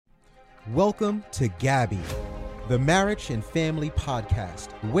Welcome to Gabby, the Marriage and Family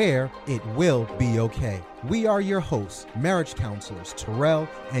Podcast, where it will be okay. We are your hosts, marriage counselors Terrell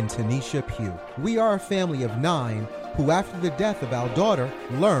and Taneisha Pugh. We are a family of 9 who, after the death of our daughter,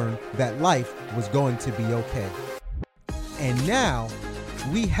 learned that life was going to be okay. And now,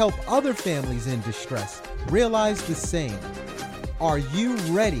 we help other families in distress realize the same. Are you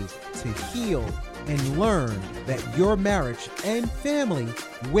ready to heal and learn that your marriage and family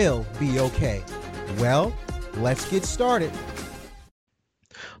will be okay? Well, let's get started.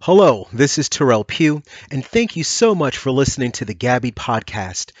 Hello, this is Terrell Pugh, and thank you so much for listening to the Gabby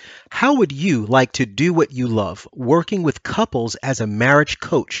Podcast. How would you like to do what you love, working with couples as a marriage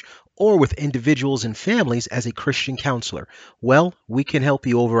coach or with individuals and families as a Christian counselor? Well, we can help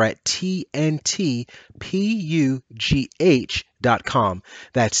you over at tntpugh.com.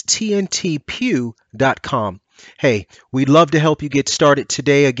 That's tntpugh.com. Hey, we'd love to help you get started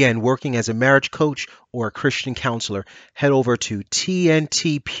today, again, working as a marriage coach or a Christian counselor. Head over to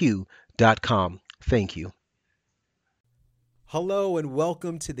tntpugh.com. Thank you. Hello and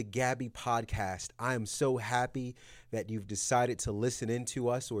welcome to the Gabby Podcast. I am so happy that you've decided to listen in to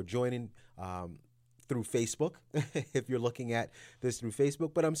us or join in through Facebook, if you're looking at this through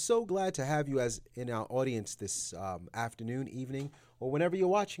Facebook. But I'm so glad to have you as in our audience this afternoon, evening, or whenever you're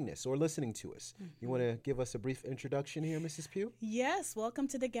watching this or listening to us. You want to give us a brief introduction here, Mrs. Pugh? Yes, welcome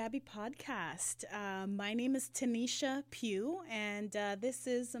to the Gabby Podcast. My name is Taneisha Pugh, and this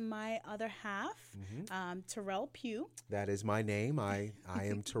is my other half, Terrell Pugh. That is my name. I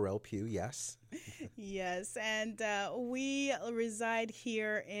am Terrell Pugh, yes. Yes, and we reside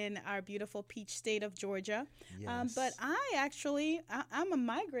here in our beautiful peach state of Georgia. Yes. But I'm a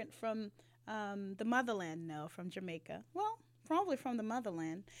migrant from the motherland, from Jamaica. Well, probably from the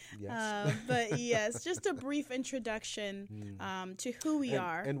motherland. Yes. But yes, just a brief introduction to who we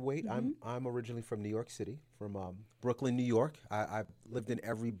are. And wait, I'm originally from New York City, from Brooklyn, New York. I've lived in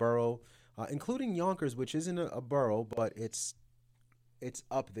every borough, including Yonkers, which isn't a borough, but it's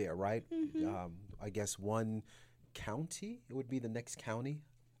up there, right? I guess one county, it would be the next county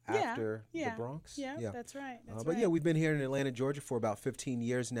after the Bronx. Yeah, that's right. But yeah, we've been here in Atlanta, Georgia for about 15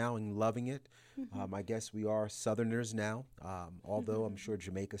 years now and loving it. I guess we are Southerners now, although I'm sure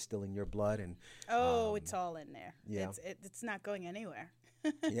Jamaica's still in your blood. And it's all in there. Yeah. It's not going anywhere.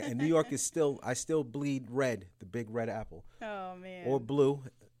 Yeah, and New York is I still bleed red, the big red apple. Oh, man. Or blue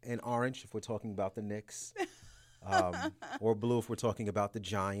and orange if we're talking about the Knicks. Or blue if we're talking about the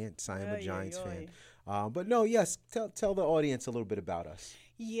Giants. I am a Giants fan. But no, yes, tell the audience a little bit about us.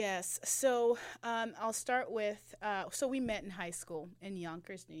 Yes. So I'll start with, so we met in high school in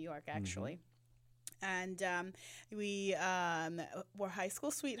Yonkers, New York, actually. And we were high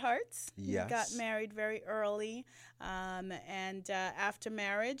school sweethearts. Yes. We got married very early. And after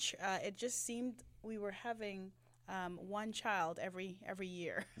marriage, it just seemed we were having one child every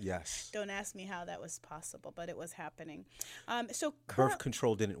year. Yes. Don't ask me how that was possible, but it was happening. Birth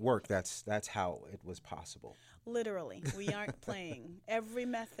control didn't work. That's how it was possible. Literally, we aren't playing. Every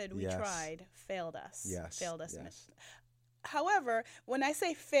method we tried failed us. Yes. Failed us. Yes. However, when I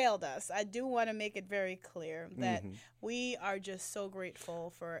say failed us, I do want to make it very clear that we are just so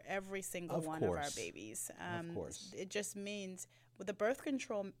grateful for every single one of our babies. Of course. It just means with the birth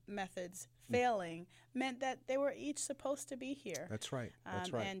control methods failing meant that they were each supposed to be here. That's right.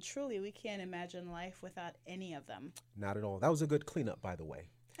 That's right. And truly, we can't imagine life without any of them. Not at all. That was a good cleanup, by the way.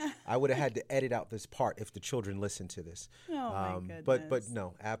 I would have had to edit out this part if the children listened to this. Oh, my goodness. But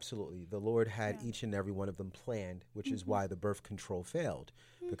no, absolutely. The Lord had each and every one of them planned, which is why the birth control failed,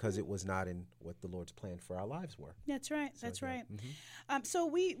 because it was not in what the Lord's plan for our lives were. That's right. That's right. So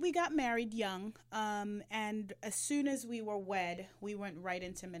we got married young, and as soon as we were wed, we went right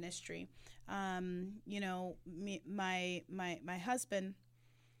into ministry. My husband,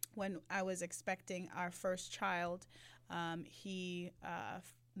 when I was expecting our first child, he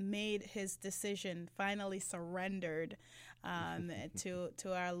made his decision, finally surrendered to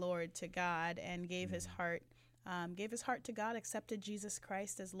our Lord, to God, and gave his heart to God, accepted Jesus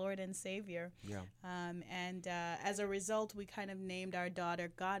Christ as Lord and Savior. Yeah. And as a result, we kind of named our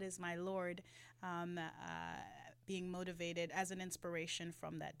daughter God is My Lord, being motivated as an inspiration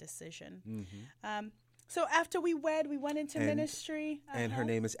from that decision. So after we wed, we went into ministry. And her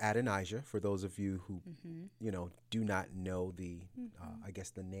name is Taneisha, for those of you who, do not know the, I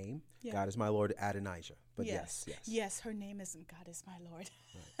guess, the name. Yeah. God is My Lord, Taneisha. But yes. Yes, her name isn't God is My Lord.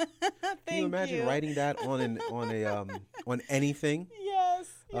 Right. Can you imagine writing that on anything? Yes.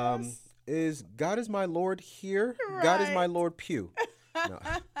 Is God is My Lord here? Right. God is My Lord Pugh. No.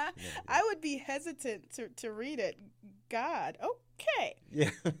 I would be hesitant to read it. God. Okay. Yeah.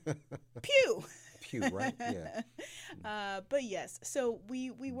 Pew. Pew, right? Yeah. But yes, so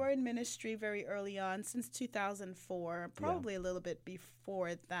we were in ministry very early on, since 2004, probably a little bit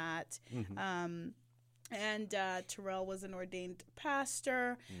before that. And Terrell was an ordained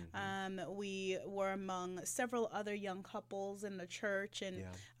pastor. We were among several other young couples in the church, and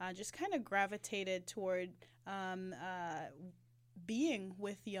just kind of gravitated toward being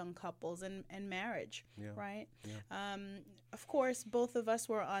with young couples and marriage, right? Of course, both of us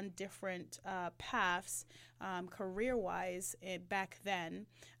were on different paths career-wise back then.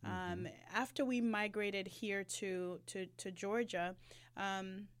 After we migrated here to Georgia,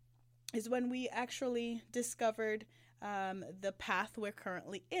 is when we actually discovered the path we're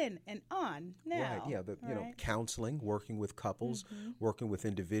currently in and on now. Right, yeah, you know, counseling, working with couples, working with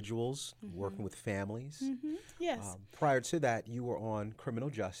individuals, working with families. Yes. Prior to that, you were on criminal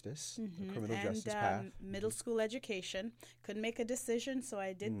justice, the criminal justice path. Middle school education. Couldn't make a decision, so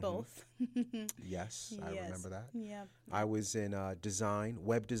I did both. Yes, I remember that. Yeah. I was in design,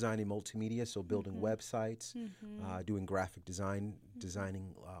 web design and multimedia, so building websites, doing graphic design,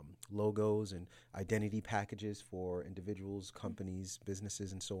 designing logos and identity packages for individuals, companies,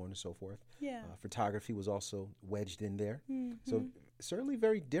 businesses, and so on and so forth. Yeah. Photography was also wedged in there. So certainly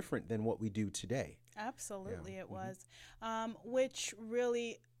very different than what we do today. Absolutely, it was, which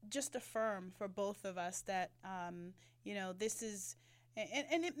really just affirmed for both of us that, you know, this is,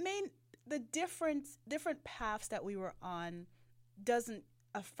 and it made the different paths that we were on doesn't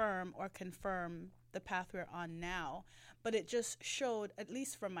affirm or confirm the path we're on now, but it just showed, at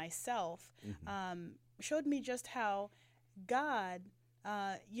least for myself, showed me just how God,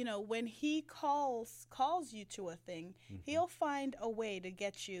 you know, when he calls you to a thing, he'll find a way to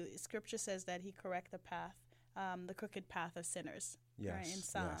get you. Scripture says that he correct the path, the crooked path of sinners. Yes, right, in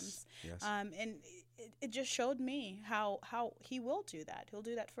Psalms. Yes. And it just showed me how he will do that. He'll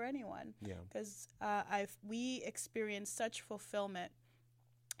do that for anyone. Yeah. Because we experienced such fulfillment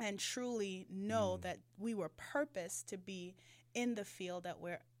and truly know that we were purposed to be in the field that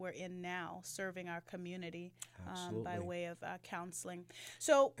we're in now, serving our community by way of counseling.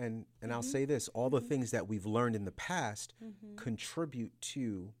 So, and I'll say this: all the things that we've learned in the past contribute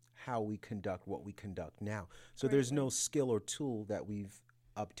to how we conduct what we conduct now. So there's no skill or tool that we've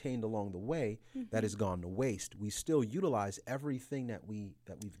obtained along the way that has gone to waste. We still utilize everything that we've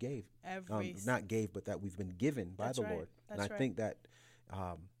gave, not gave, but that we've been given by the Lord. And I think that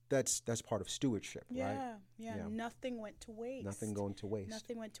that's part of stewardship, right? Yeah. Nothing went to waste. Nothing going to waste.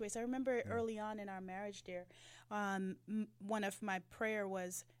 Nothing went to waste. I remember early on in our marriage, dear, one of my prayer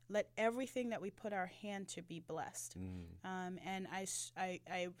was, let everything that we put our hand to be blessed. And I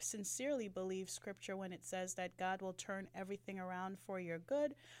sincerely believe Scripture when it says that God will turn everything around for your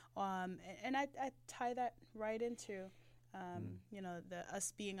good. And I tie that right into you know,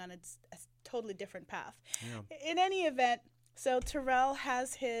 us being on a totally different path. In any event, so Terrell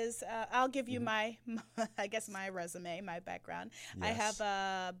has his, I'll give you my I guess my resume, my background. Yes. I have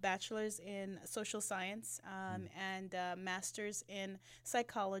a bachelor's in social science and a master's in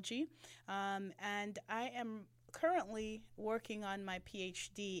psychology. And I am currently working on my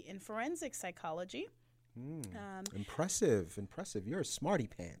PhD in forensic psychology. Impressive. You're a smarty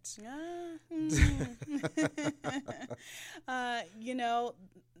pants. You know,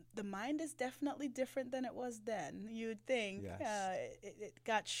 the mind is definitely different than it was then. You'd think it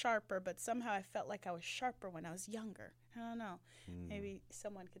got sharper, but somehow I felt like I was sharper when I was younger. I don't know. Maybe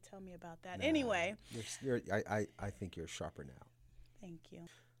someone could tell me about that. Anyway, I think you're sharper now. Thank you.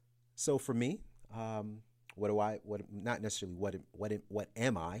 So for me, not necessarily what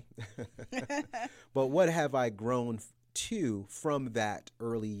am I, but what have I grown to from that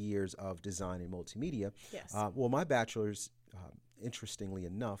early years of design and multimedia? Yes. Well, my bachelor's, interestingly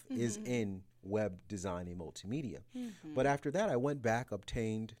enough, is in web design and multimedia. But after that, I went back,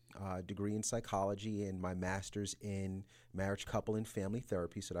 obtained a degree in psychology and my master's in marriage, couple, and family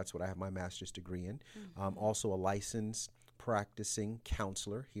therapy. So that's what I have my master's degree in. Also a licensed practicing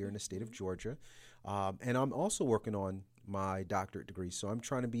counselor here in the state of Georgia. And I'm also working on my doctorate degree. So I'm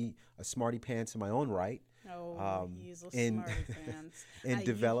trying to be a smarty pants in my own right. He's a smarty pants.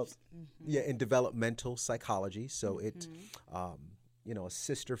 In developmental psychology. So it, you know, a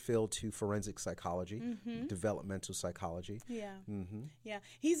sister field to forensic psychology, developmental psychology. Yeah.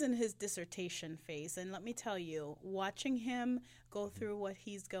 He's in his dissertation phase. And let me tell you, watching him go through what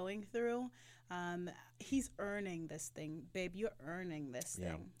he's going through, he's earning this thing. Babe, you're earning this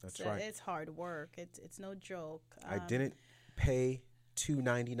thing. That's right. It's hard work. It's no joke. I didn't pay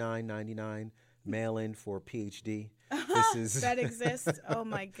 $299.99 mail in for PhD. This is that exists. Oh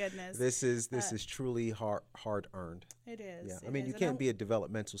my goodness. This is truly hard earned. It is. Yeah, It I mean, is. you And can't be a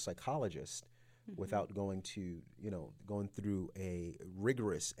developmental psychologist without going through a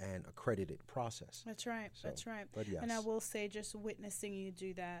rigorous and accredited process. That's right. So, That's right. but yes. And I will say, just witnessing you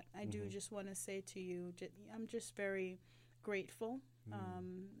do that, I do just want to say to you, I'm just very grateful.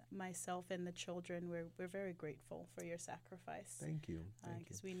 Myself and the children, we're very grateful for your sacrifice. Thank you.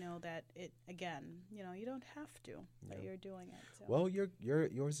 Because we know that it, again, you don't have to, but you're doing it. So. Well,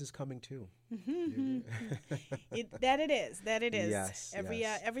 yours is coming too. That it is. Yes.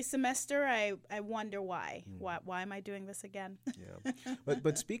 Every semester, I wonder why. Why am I doing this again? Yeah.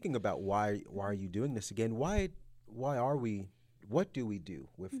 But speaking about why are you doing this again? Why are we? What do we do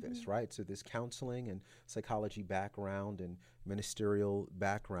with this, right? So this counseling and psychology background and ministerial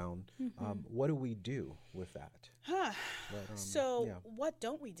background, what do we do with that? What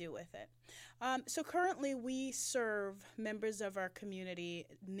don't we do with it? So currently we serve members of our community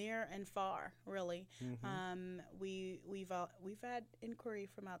near and far, really. We've had inquiry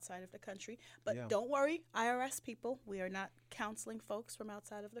from outside of the country, but don't worry, IRS people, we are not counseling folks from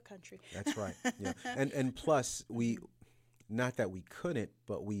outside of the country. That's right. Yeah. And plus not that we couldn't,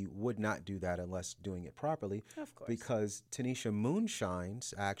 but we would not do that unless doing it properly. Of course. Because Taneisha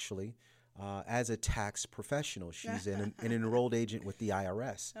moonshines, actually, as a tax professional. She's an enrolled agent with the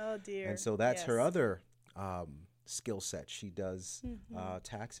IRS. Oh, dear. And so that's her other skill set. She does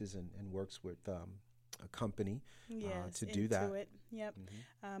taxes and works with a company to do that. Intuit. Yep.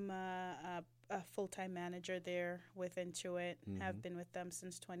 I'm a full-time manager there with Intuit. Have been with them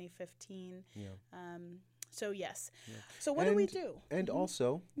since 2015. Yeah. So yes. Yeah. So what do we do? And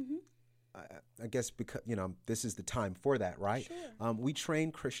also, I guess because this is the time for that, right? Sure. We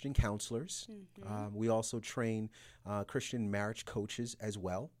train Christian counselors. We also train Christian marriage coaches as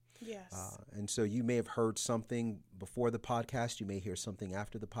well. Yes. And so you may have heard something before the podcast. You may hear something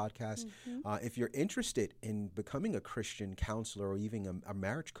after the podcast. If you're interested in becoming a Christian counselor or even a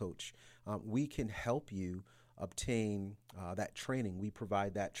marriage coach, we can help you obtain that training. We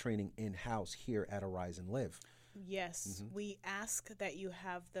provide that training in-house here at Arise and Live. Yes, we ask that you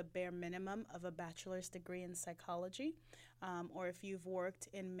have the bare minimum of a bachelor's degree in psychology, or if you've worked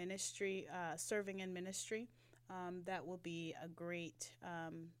in ministry, serving in ministry, that will be a great,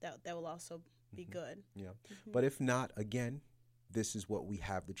 that will also be good. Yeah, but if not, again, this is what we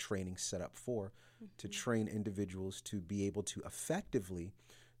have the training set up for, to train individuals to be able to effectively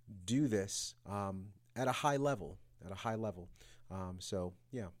do this at a high level. So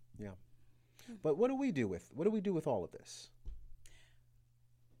yeah. But what do we do with all of this?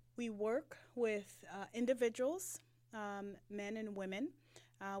 We work with individuals, men and women.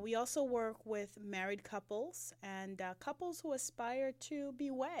 We also work with married couples and couples who aspire to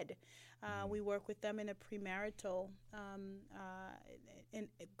be wed. We work with them in a premarital, in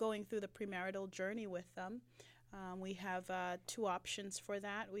going through the premarital journey with them. We have 2 options for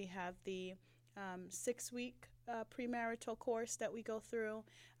that. We have the 6-week premarital course that we go through,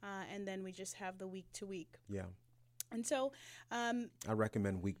 and then we just have the week-to-week. Yeah. And so I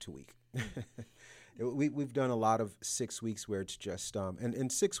recommend week to week. We've done a lot of 6 weeks where it's just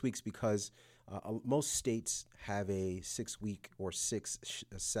and 6 weeks because most states have a 6-week or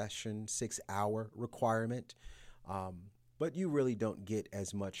 6-hour requirement, but you really don't get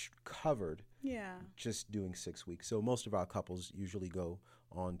as much covered just doing 6 weeks. So most of our couples usually go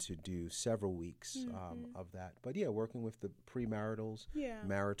on to do several weeks of that. But working with the premaritals,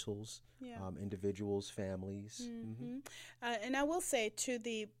 maritals, individuals, families. And I will say to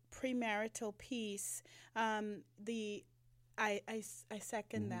the premarital piece, I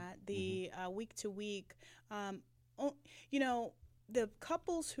second that. The week to week, the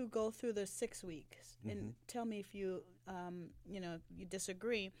couples who go through the 6 weeks, and tell me if you you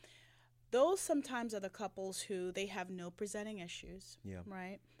disagree. Those sometimes are the couples who they have no presenting issues,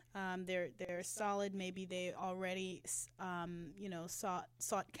 right? They're solid. Maybe they already,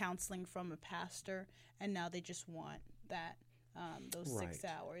 sought counseling from a pastor, and now they just want that those 6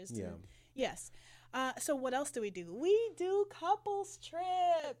 hours. Yeah. Yes. So what else do? We do couples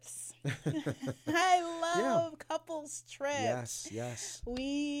trips. I love couples trips. Yes.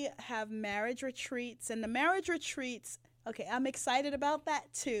 We have marriage retreats, and the marriage retreats. Okay, I'm excited about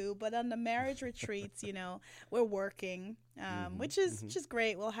that too. But on the marriage retreats, we're working, which is just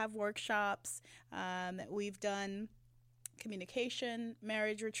great. We'll have workshops. We've done communication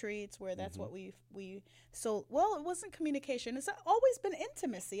marriage retreats where that's what we well, it wasn't communication. It's always been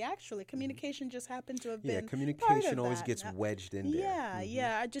intimacy, actually. Communication just happened to have been communication always gets wedged in there.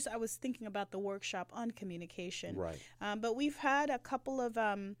 I was thinking about the workshop on communication. Right. But we've had a couple of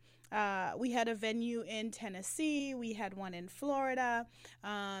We had a venue in Tennessee. We had one in Florida.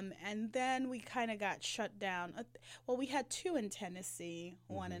 And then we kind of got shut down. Well, we had two in Tennessee,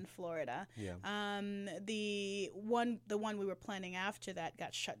 one in Florida. Yeah. The one we were planning after that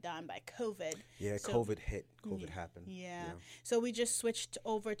got shut down by COVID. Yeah, So- COVID hit. COVID happened. Yeah. So we just switched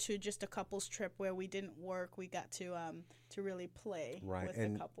over to just a couples trip where we didn't work. We got to really play Right. with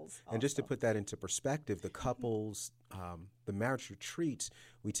And the couples. And just to also. put that into perspective, the couples, the marriage retreats,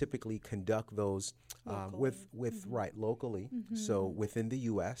 we typically conduct those with right locally, so within the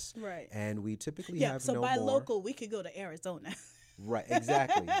U.S. Right. And we typically Yeah. have So no by more. local, we could go to Arizona. Right.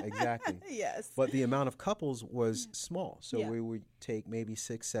 Exactly. Exactly. Yes. But the amount of couples was small, so Yeah. we would take maybe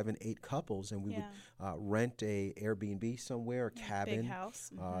 6, 7, 8 couples, and we would rent a Airbnb somewhere, a cabin, Big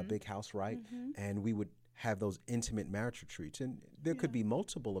house. big house, right? And we would have those intimate marriage retreats, and there could be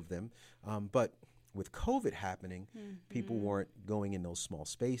multiple of them, but with COVID happening, people weren't going in those small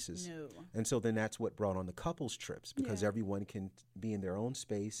spaces. No. And so then that's what brought on the couples trips, because Yeah. everyone can be in their own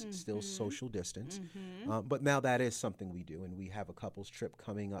space, still social distance. But now that is something we do, and we have a couples trip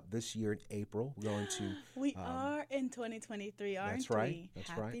coming up this year in April. We're going to We are in 2023, aren't that's right. we? That's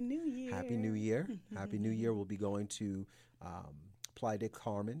Happy right. New Year. Happy New Year. Happy New Year. We'll be going to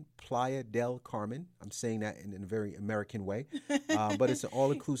Playa del Carmen. I'm saying that in a very American way. But it's an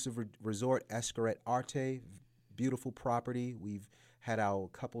all-inclusive resort, Escaret Arte, beautiful property. We've had our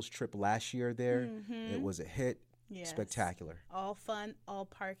couples trip last year there. It was a hit. Yes. Spectacular. All fun, all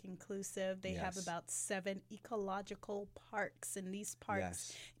park inclusive. They have Yes. about 7 ecological parks. In these parks,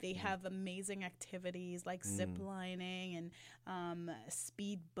 Yes. they have amazing activities like zip lining and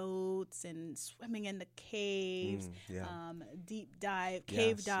speed boats and swimming in the caves, deep dive,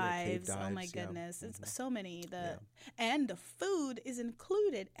 cave Yes, yeah, cave dives. Oh my dives, yeah. goodness, it's so many. And the food is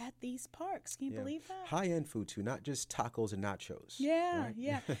included at these parks. Can you believe that? High-end food, too, not just tacos and nachos. Yeah, right?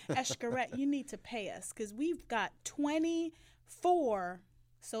 yeah. Escaret, you need to pay us because we've got 24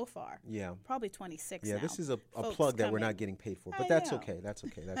 so far. Yeah. Probably 26 Yeah, now. this is a Folks plug that we're coming. not getting paid for, I but that's know. okay. That's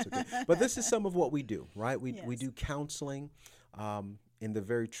okay. That's okay. But this is some of what we do, right? We Yes. do counseling in the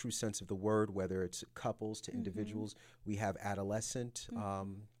very true sense of the word, whether it's couples to individuals. We have adolescent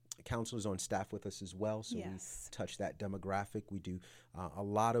counselors on staff with us as well, so Yes. we touch that demographic. We do a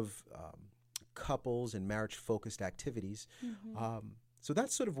lot of couples and marriage-focused activities. So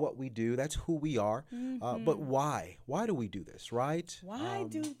that's sort of what we do. That's who we are. But why? Why do we do this, right? Why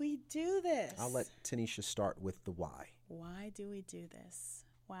do we do this? I'll let Taneisha start with the why. Why do we do this?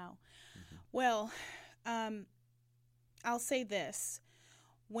 Wow. Well, I'll say this.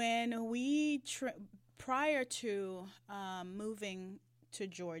 When we, prior to moving to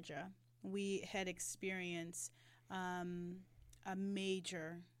Georgia, we had experienced a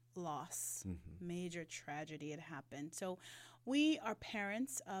major loss, major tragedy had happened. So we are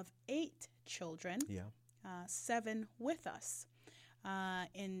parents of 8 children, Yeah. 7 with us.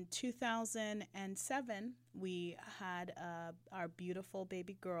 In 2007, we had our beautiful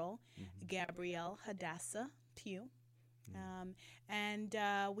baby girl, Gabrielle Hadassah Pugh. And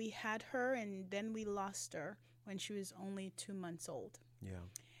we had her, and then we lost her when she was only 2 months old. Yeah.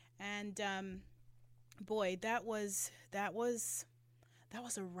 And boy, that was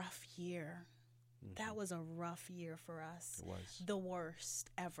a rough year. That was a rough year for us. It was. The worst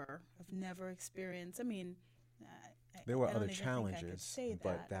ever. I've never experienced. I mean, There were I don't other even think I could challenges, say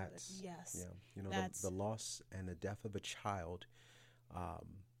but that, that's yes. yeah. You know, That's- the loss and the death of a child,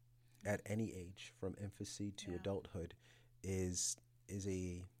 at any age, from infancy to Yeah. adulthood, is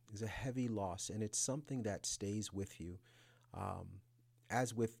a heavy loss, and it's something that stays with you,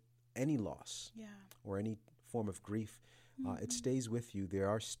 as with any loss Yeah. or any form of grief. It stays with you. There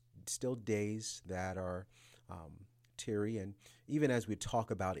are still days that are teary, and even as we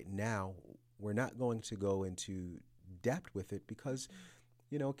talk about it now, we're not going to go into depth with it because,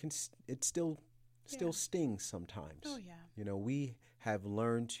 you know, it still stings sometimes. Oh, yeah. You know, we have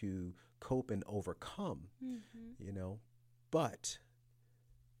learned to cope and overcome, you know, but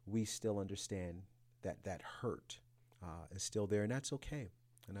we still understand that hurt is still there, and that's okay.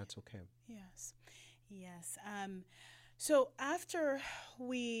 And that's okay. Yes. Yes. So after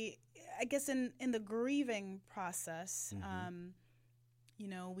I guess in the grieving process, you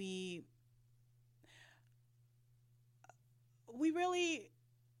know, we really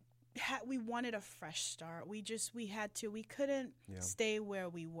we wanted a fresh start. We couldn't stay where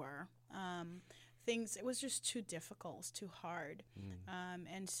we were. It was just too difficult, it was too hard.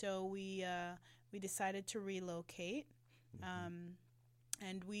 And so we decided to relocate.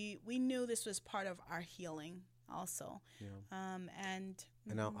 And we knew this was part of our healing also. Yeah. And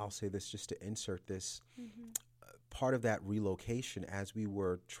And I'll say this just to insert this. part of that relocation, as we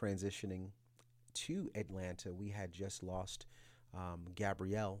were transitioning to Atlanta, we had just lost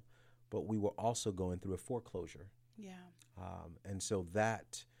Gabrielle, but we were also going through a foreclosure. Yeah. And so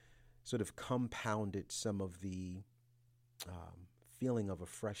that sort of compounded some of the feeling of a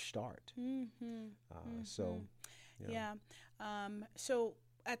fresh start. So, yeah. So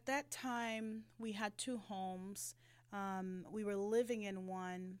at that time, we had two homes. We were living in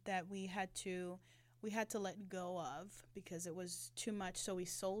one that we had to let go of because it was too much. So we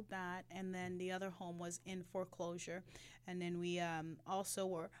sold that, and then the other home was in foreclosure. And then we also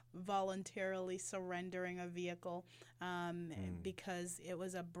were voluntarily surrendering a vehicle because it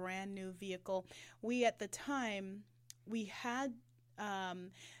was a brand new vehicle. We, at the time, we had,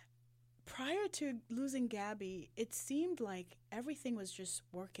 prior to losing Gabby, it seemed like everything was just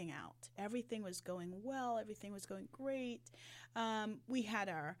working out. Everything was going well. Everything was going great. We had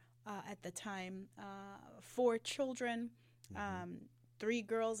our at the time, 4 children, 3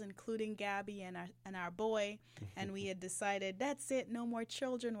 girls, including Gabby and our boy, and we had decided that's it, no more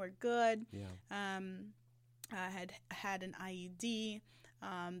children, we're good. I had an IUD.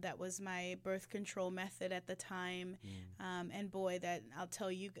 That was my birth control method at the time, and boy, that I'll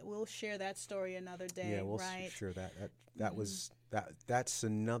tell you, we'll share that story another day. Yeah, we'll share that. That was that's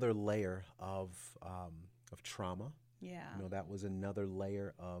another layer of trauma. Yeah. That was another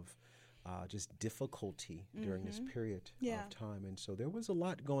layer of just difficulty during this period of time. And so there was a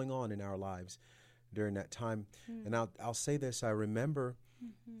lot going on in our lives during that time. And I'll say this, I remember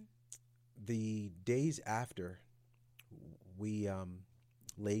the days after we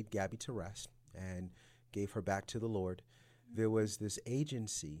laid Gabby to rest and gave her back to the Lord, there was this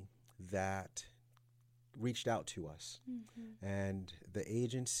agency that reached out to us. And the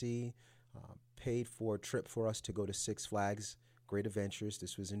agency paid for a trip for us to go to Six Flags Great Adventures.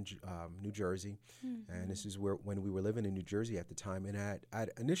 This was in New Jersey, and this is when we were living in New Jersey at the time. And I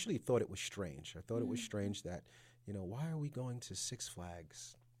initially thought it was strange. I thought it was strange that, why are we going to Six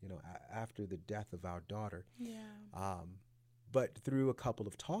Flags, after the death of our daughter? But through a couple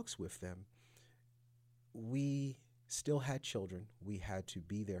of talks with them, we still had children we had to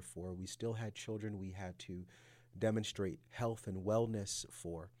be there for. We still had children we had to demonstrate health and wellness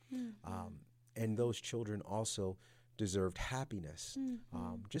for. And those children also deserved happiness,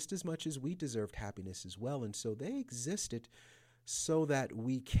 just as much as we deserved happiness as well. And so they existed so that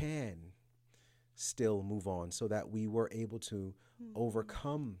we can still move on, so that we were able to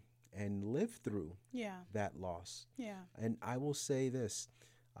overcome and live through that loss. And I will say this,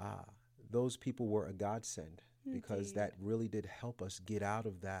 those people were a godsend, because that really did help us get out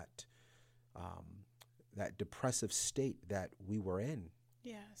of that depressive state that we were in.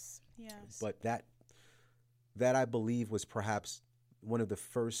 Yes. But that I believe was perhaps one of the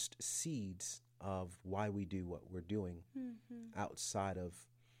first seeds of why we do what we're doing, outside of,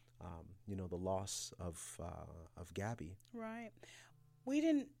 the loss of Gabby. Right. We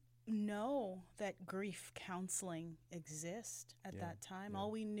didn't know that grief counseling exists at that time. All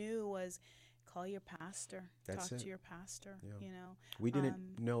we knew was call your pastor, talk to your pastor, We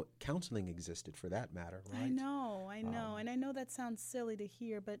didn't know counseling existed, for that matter, right? I know. And I know that sounds silly to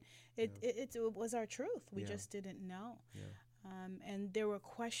hear, but it was our truth. We just didn't know. And there were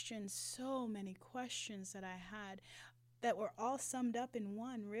questions, so many questions that I had that were all summed up in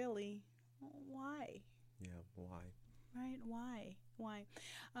one, really. Why? Why? Right? Why?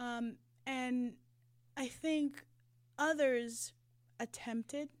 And I think others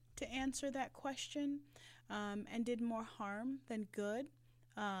attempted to answer that question and did more harm than good.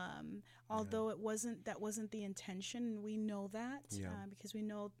 Although that wasn't the intention. We know that because we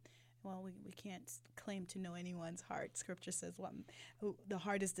know, we can't claim to know anyone's heart. Scripture says the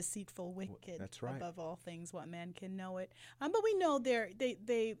heart is deceitful, wicked. That's right. Above all things, what man can know it. But we know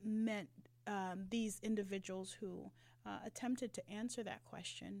they meant these individuals who attempted to answer that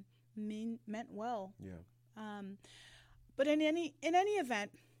question meant well. But in any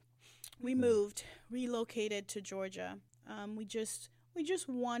event, we relocated to Georgia. We just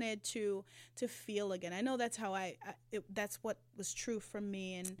wanted to feel again. I know that's how that's what was true for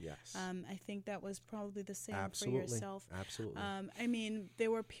me, and I think that was probably the same for yourself. Absolutely. I mean, there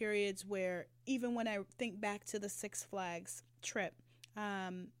were periods where even when I think back to the Six Flags trip,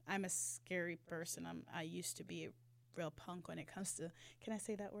 I'm a scary person. I used to be a real punk when it comes to, can I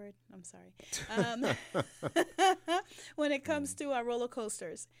say that word? I'm sorry. When it comes to roller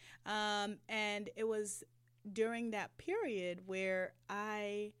coasters. And it was during that period where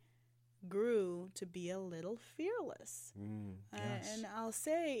I grew to be a little fearless. And I'll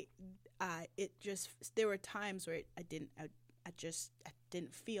say there were times where I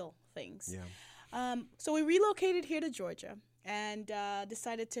didn't feel things. So we relocated here to Georgia and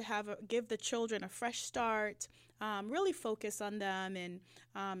decided to give the children a fresh start, really focus on them and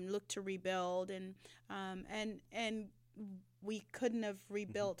look to rebuild. And we couldn't have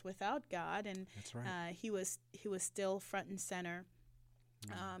rebuilt without God. And That's right. he was still front and center.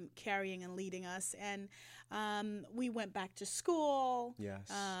 Carrying and leading us, and we went back to school. Yes.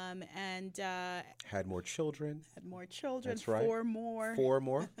 And Had more children. had more children. That's right. 4 more. 4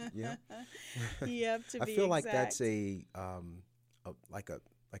 more. Yeah. Yep. To I be feel like exact. that's like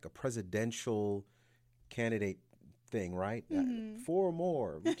a presidential candidate thing, right? 4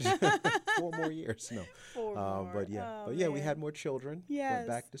 more. 4 more years. No. 4 more. But yeah. Oh, But yeah, we man. had more children. Yes. Went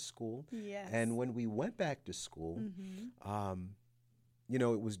back to school. Yes. And when we went back to school,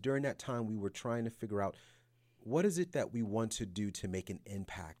 it was during that time we were trying to figure out, what is it that we want to do to make an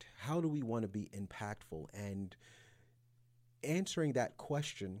impact? How do we want to be impactful? And answering that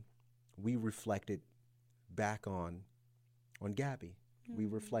question, we reflected back on Gabby. We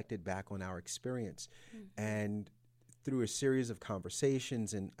reflected back on our experience. And through a series of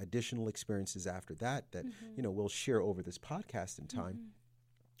conversations and additional experiences after that, we'll share over this podcast in time,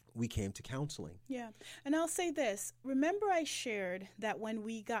 we came to counseling. Yeah. And I'll say this. Remember I shared that when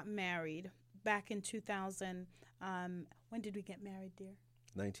we got married back in 2000, when did we get married, dear?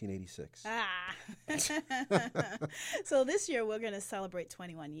 1986. So this year we're going to celebrate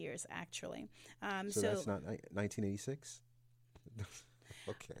 21 years, actually. So that's not 1986?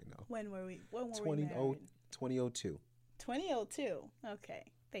 Okay, no. When were we married? 2002. 2002.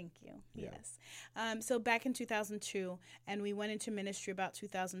 Okay. Thank you. Yeah. Yes. So back in 2002, and we went into ministry about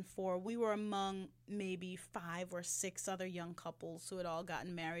 2004, we were among maybe 5 or 6 other young couples who had all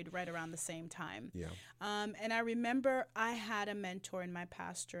gotten married right around the same time. Yeah. And I remember I had a mentor in my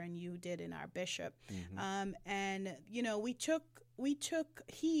pastor, and you did in our bishop. And, we took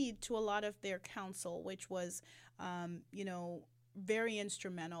heed to a lot of their counsel, which was, very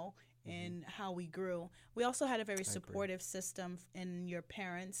instrumental in how we grew. We also had a very supportive system in your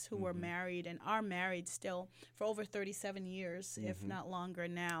parents who were married and are married still for over 37 years, if not longer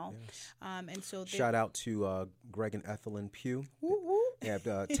now. Yes. And so Shout out to Greg and Ethel Pugh. Woo, woo. They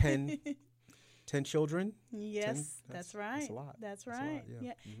have 10 children. Yes, 10, that's right. That's a lot. That's That's a right. lot,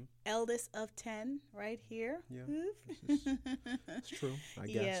 yeah. Eldest of 10 right here. Yeah. Oof. It's true. I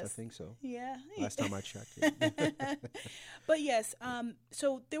guess. Yes. I think so. Yeah. Last time I checked. Yeah. But yes,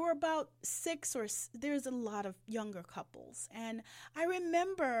 so there were about 6 there's a lot of younger couples. And I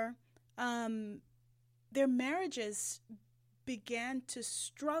remember their marriages began to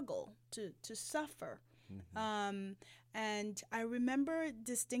struggle, to suffer. And I remember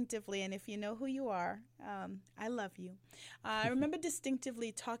distinctively, and if you know who you are, I love you. I remember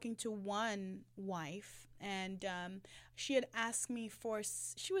distinctively talking to one wife, and she had asked me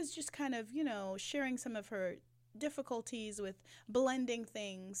she was just kind of, sharing some of her difficulties with blending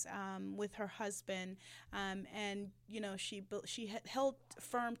things with her husband, and she had held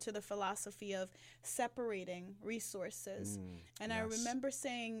firm to the philosophy of separating resources. And yes. I remember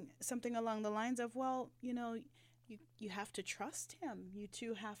saying something along the lines of, well, you have to trust him. You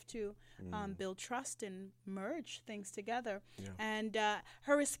two have to build trust and merge things together. Yeah. And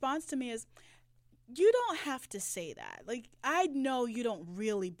her response to me is, you don't have to say that. Like, I know you don't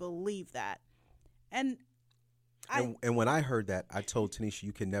really believe that. And when I heard that, I told Taneisha,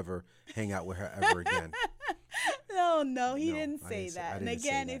 you can never hang out with her ever again. No, he didn't say that. And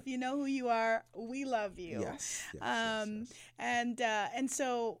again, if you know who you are, we love you. Yes. And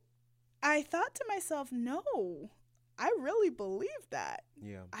so I thought to myself, no, I really believe that.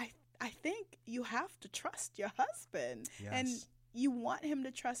 Yeah. I think you have to trust your husband, Yes. and you want him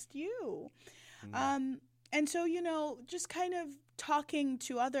to trust you. And so, just kind of talking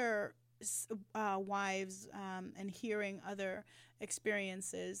to other wives and hearing other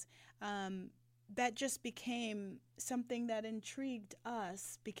experiences, that just became something that intrigued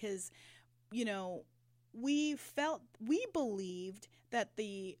us because, we believed that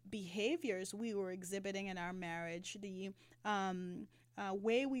the behaviors we were exhibiting in our marriage, the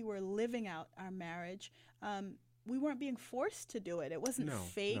way we were living out our marriage, we weren't being forced to do it. It wasn't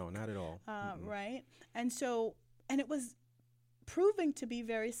fake. No, not at all. Right? And it was proving to be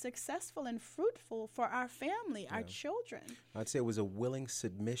very successful and fruitful for our family, our children. I'd say it was a willing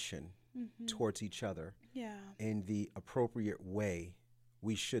submission towards each other in the appropriate way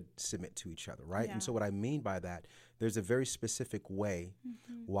we should submit to each other, right? Yeah. And so what I mean by that, there's a very specific way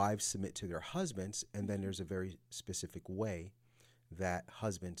wives submit to their husbands, and then there's a very specific way that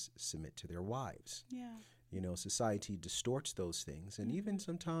husbands submit to their wives. Yeah. Society distorts those things, and even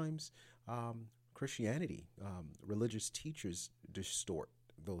sometimes Christianity, religious teachers distort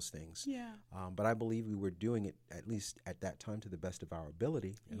those things. Yeah. But I believe we were doing it, at least at that time, to the best of our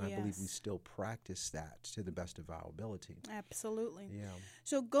ability. And I believe we Yes. still practice that to the best of our ability. Absolutely. Yeah.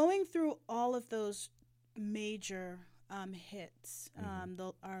 So going through all of those major hits,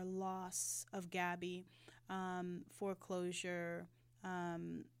 our loss of Gabby, foreclosure,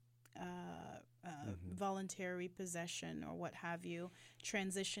 voluntary possession or what have you,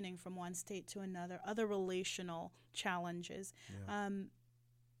 transitioning from one state to another, other relational challenges. Yeah.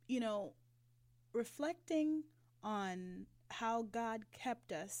 You know, reflecting on how God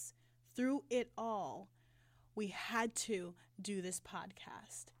kept us through it all, we had to do this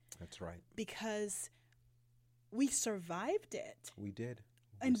podcast That's right. because we survived it We did.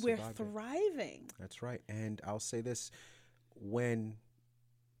 and we're survived it. thriving. That's right. And I'll say this, when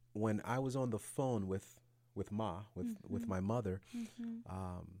I was on the phone with my mother,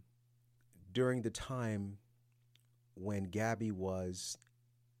 during the time when Gabby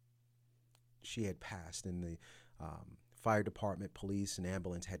she had passed, and the fire department, police, and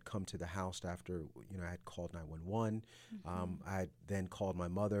ambulance had come to the house after, I had called 911. I had then called my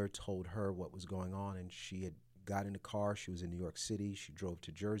mother, told her what was going on, and she had got in the car. She was in New York City. She drove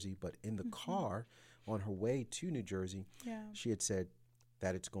to Jersey, but in the car on her way to New Jersey, she had said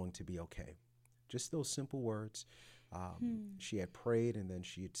that it's going to be okay. Just those simple words. She had prayed, and then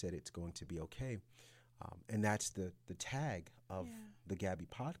she had said it's going to be okay. And that's the tag of the Gabby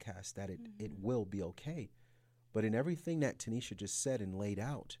podcast, that it will be okay. But in everything that Taneisha just said and laid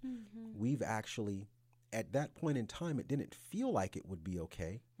out, we've actually, at that point in time, it didn't feel like it would be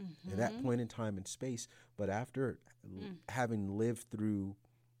okay at that point in time and space. But after having lived through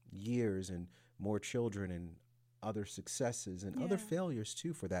years and more children and other successes and other failures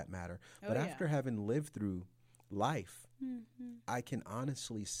too, for that matter, but after having lived through life, I can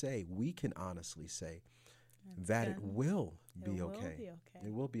honestly say, we can honestly say that it will be okay.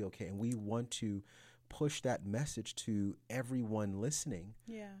 It will be okay. And we want to push that message to everyone listening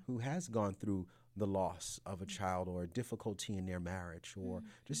who has gone through the loss of a child, or a difficulty in their marriage, or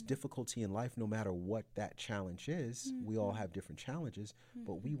just difficulty in life, no matter what that challenge is. We all have different challenges,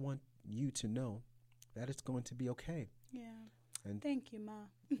 but we want you to know that it's going to be okay. Yeah. And thank you, Ma.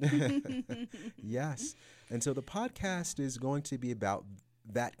 Yes. And so the podcast is going to be about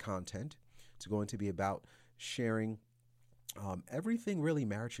that content. It's going to be about sharing everything really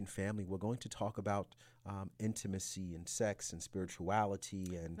marriage and family. We're going to talk about intimacy and sex and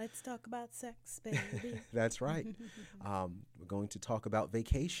spirituality. And let's talk about sex, baby. That's right. We're going to talk about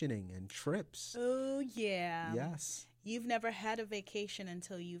vacationing and trips. Oh, yeah. Yes. You've never had a vacation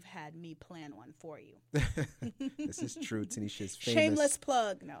until you've had me plan one for you. This is true. Taneisha's famous. Shameless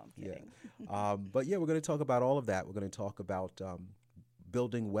plug. No, I'm kidding. Yeah. But yeah, we're going to talk about all of that. We're going to talk about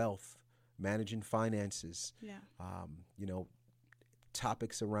building wealth, managing finances. Yeah.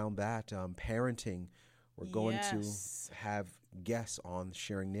 Topics around that, parenting. We're going to have guests on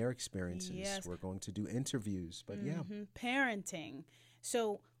sharing their experiences. Yes. We're going to do interviews. But Parenting.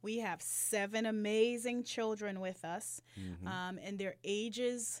 So we have 7 amazing children with us, and their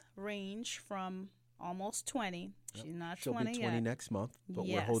ages range from almost 20. Yep. She's not She'll 20 be 20 yet. next month, but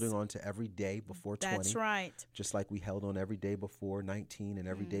we're holding on to every day before 20. That's right. Just like we held on every day before 19 and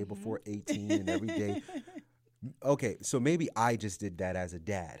every day before 18 and every day. Okay, so maybe I just did that as a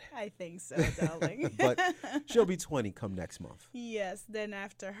dad. I think so, darling. But she'll be 20 come next month. Yes. Then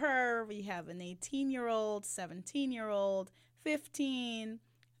after her, we have an 18-year-old, 17-year-old, 15,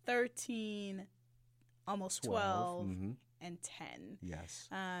 13, almost 12, and 10. Yes.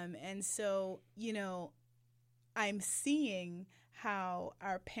 And so, I'm seeing how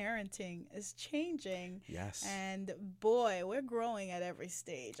our parenting is changing. Yes. And boy, we're growing at every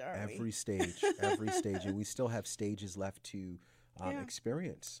stage, aren't we? Every stage. And we still have stages left to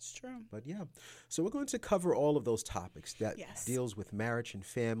experience. It's true. But yeah. So we're going to cover all of those topics that deals with marriage and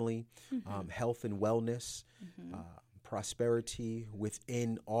family, health and wellness, prosperity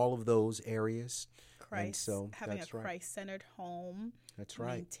within all of those areas. Christ, having a Christ-centered home. That's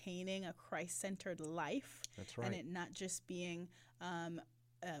right. Maintaining a Christ-centered life. That's right. And it not just being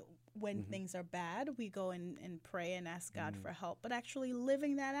when things are bad, we go and pray and ask God for help, but actually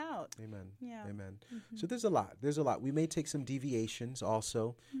living that out. Amen. Yeah. Amen. So there's a lot. We may take some deviations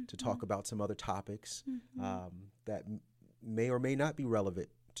also to talk about some other topics that may or may not be relevant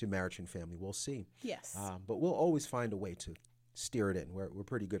to marriage and family. We'll see. Yes. But we'll always find a way to steer it in. We're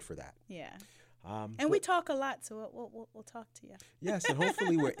pretty good for that. Yeah. And we talk a lot, so we'll talk to you. Yes, and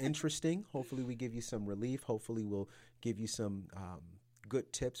hopefully we're interesting. Hopefully we give you some relief. Hopefully we'll give you some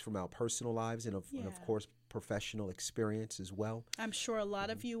good tips from our personal lives and of course, professional experience as well. I'm sure a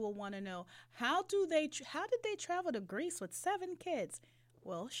lot of you will want to know, how did they travel to Greece with 7 kids?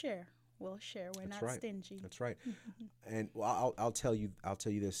 We'll share. We'll share. We're That's not right. stingy. That's right. And well, I'll tell you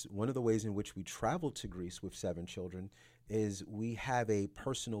this. One of the ways in which we traveled to Greece with 7 children is we have a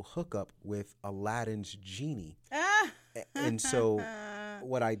personal hookup with Aladdin's genie. Ah! And so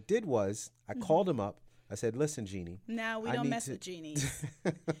what I did was I called him up. I said, "Listen, genie. Now we I don't need mess to-" with genies.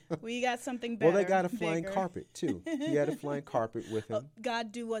 We got something better. Well, they got a flying bigger. carpet too. He had a flying carpet with him.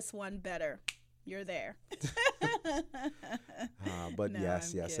 God, do us one better. You're there. But No,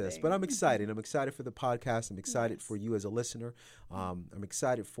 yes. I'm But kidding. I'm excited. I'm excited for the podcast. I'm excited for you as a listener. I'm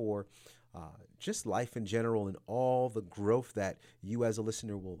excited for just life in general and all the growth that you as a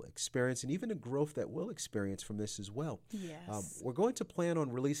listener will experience, and even the growth that we'll experience from this as well. Yes. We're going to plan on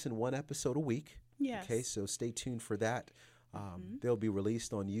releasing 1 episode a week. Yes. Okay, so stay tuned for that. They'll be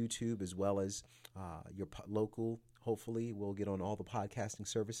released on YouTube as well as your local. Hopefully, we'll get on all the podcasting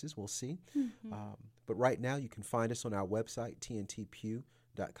services. We'll see. But right now, you can find us on our website,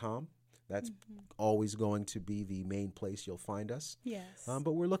 tntpugh.com. That's always going to be the main place you'll find us. Yes.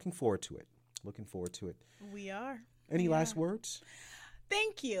 But we're looking forward to it. We are. Any We last are. words?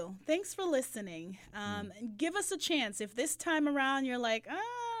 Thank you. Thanks for listening. Give us a chance. If this time around you're like, I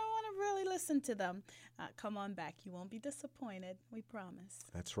don't want to really listen to them, come on back. You won't be disappointed. We promise.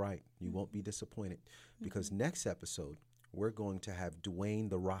 That's right. You won't be disappointed because next episode, we're going to have Dwayne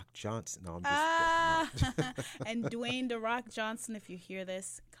 "The Rock" Johnson. No, I'm just joking. No. And Dwayne "The Rock" Johnson, if you hear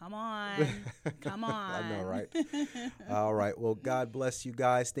this, come on. Come on. I know, right? All right. Well, God bless you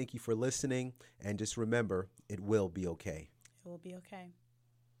guys. Thank you for listening. And just remember, it will be okay. It will be okay.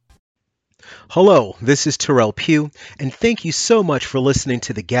 Hello, this is Terrell Pugh, and thank you so much for listening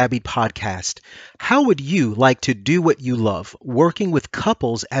to the Gabby Podcast. How would you like to do what you love, working with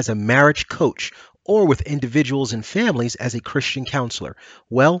couples as a marriage coach or with individuals and families as a Christian counselor?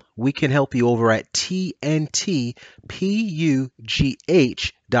 Well, we can help you over at tntpugh.com.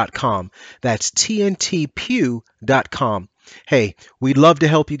 That's tntpugh.com. Hey, we'd love to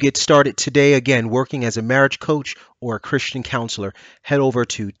help you get started today, again, working as a marriage coach or a Christian counselor. Head over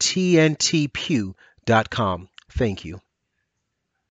to tntpugh.com. Thank you.